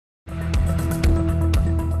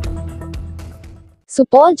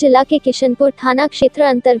सुपौल जिला के किशनपुर थाना क्षेत्र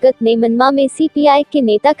अंतर्गत नेमनमा में सीपीआई के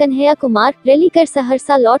नेता कन्हैया कुमार रैली कर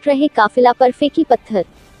सहरसा लौट रहे काफिला पर फेंकी पत्थर।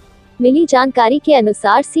 मिली जानकारी के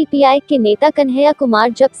अनुसार सीपीआई के नेता कन्हैया कुमार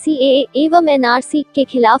जब सीएए एवं एनआरसी के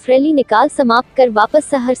खिलाफ रैली निकाल समाप्त कर वापस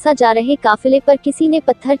सहरसा जा रहे काफिले पर किसी ने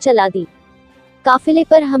पत्थर चला दी। काफिले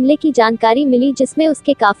पर हमले की जानकारी मिली, जिसमें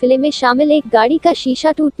उसके काफिले में शामिल एक गाड़ी का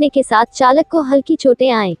शीशा टूटने के साथ चालक को हल्की चोटें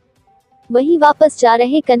आईं। वहीं वापस जा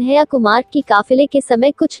रहे कन्हैया कुमार की काफिले के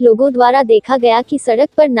समय कुछ लोगों द्वारा देखा गया कि सड़क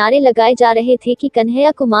पर नारे लगाए जा रहे थे कि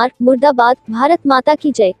कन्हैया कुमार मुर्दाबाद, भारत माता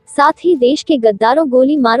की जय, साथ ही देश के गद्दारों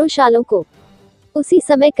गोली मारो शालों को। उसी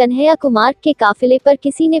समय कन्हैया कुमार के काफिले पर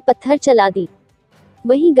किसी ने पत्थर चला दी।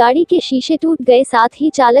 वहीं गाड़ी के शीशे टूट गए, साथ ही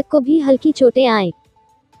चालक को भी हल्की चोटें आईं।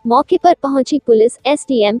 मौके पर पहुंची police,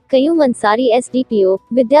 SDM Qayyum Ansari, SDPO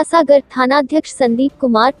Vidyasagar, थानाध्यक्ष संदीप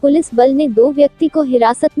कुमार, पुलिस बल ने 2 व्यक्ति को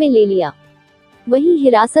हिरासत में ले लिया। वहीं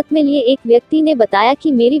हिरासत में लिए एक व्यक्ति ने बताया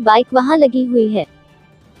कि मेरी बाइक वहां लगी हुई है,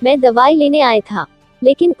 मैं दवाई लेने आया था,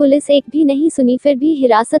 लेकिन पुलिस एक भी नहीं सुनी, फिर भी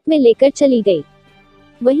हिरासत में लेकर चली गई।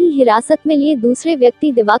 वहीं हिरासत में लिए दूसरे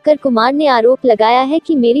व्यक्ति दिवाकर कुमार ने आरोप लगाया है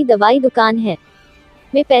कि मेरी दवाई दुकान है,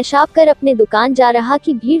 मैं पेशाब कर अपने दुकान जा रहा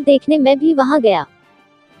कि भीड़ देखने मैं भी वहां गया,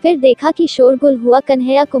 फिर देखा कि शोरगुल हुआ।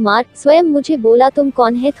 कन्हैया कुमार स्वयं मुझे बोला तुम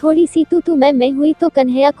कौन है, थोड़ी सी तू मैं हुई तो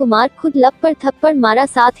कन्हैया कुमार खुद लब पर थप्पड़ मारा,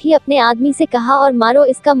 साथ ही अपने आदमी से कहा और मारो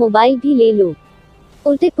इसका मोबाइल भी ले लो।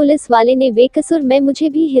 उल्टे पुलिस वाले ने बेकसूर में मुझे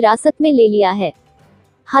भी हिरासत में ले लिया है।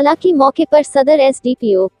 हालांकि मौके पर सदर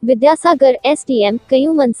एसडीपीओ विद्यासागर, एसडीएम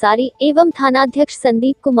कयूम अंसारी एवं थानाध्यक्ष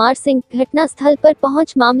संदीप कुमार सिंह घटनास्थल पर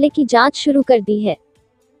पहुंच मामले की जांच शुरू कर दी है।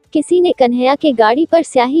 किसी ने कन्हैया के गाड़ी पर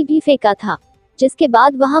स्याही भी फेंका था, जिसके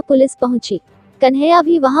बाद वहां पुलिस पहुंची। कन्हैया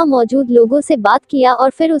भी वहां मौजूद लोगों से बात किया और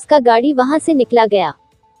फिर उसका गाड़ी वहां से निकला गया।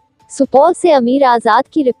 सुपौल से अमीर आजाद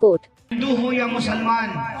की रिपोर्ट। हिंदू हो या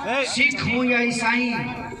मुसलमान, सिख हो या ईसाई,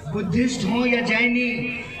 बुद्धिस्ट हो या जैनी,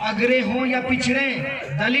 अग्रे हो या पिछड़े,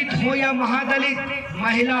 दलित हो या महादलित,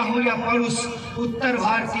 महिला हो या पुरुष, उत्तर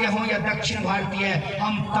भारतीय हो या दक्षिण भारतीय,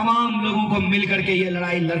 हम तमाम लोगों को मिलकर के ये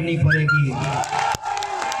लड़ाई लड़नी पड़ेगी।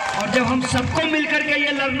 और जब हम सबको मिलकर के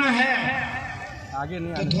ये लड़ना है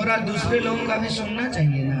तो थोड़ा दूसरे लोगों का भी सुनना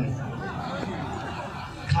चाहिए ना।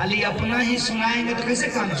 खाली अपना ही सुनाएंगे तो कैसे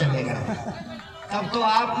काम चलेगा। तब तो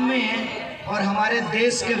आप में और हमारे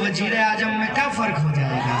देश के वजीर आजम में क्या फर्क हो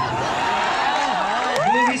जाएगा।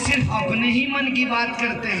 वो भी सिर्फ अपने ही मन की बात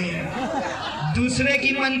करते हैं, दूसरे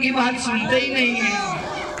की मन की बात सुनते ही नहीं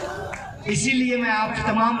है। इसीलिए मैं आप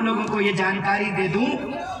तमाम लोगों को ये जानकारी दे दूं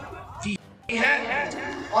कि है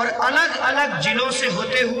और अलग अलग जिलों से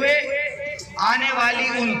होते हुए आने वाली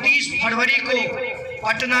 29 फरवरी को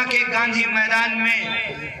पटना के गांधी मैदान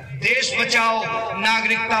में देश बचाओ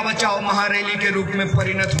नागरिकता बचाओ महारैली के रूप में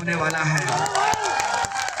परिणत होने वाला है।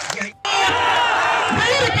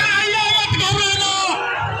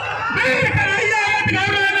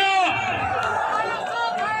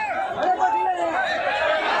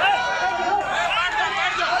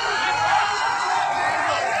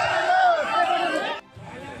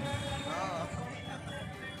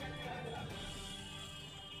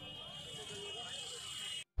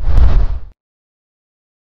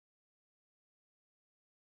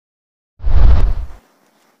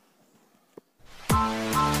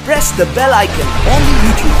 Press the bell icon on the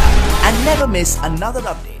YouTube app and never miss another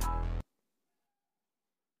update.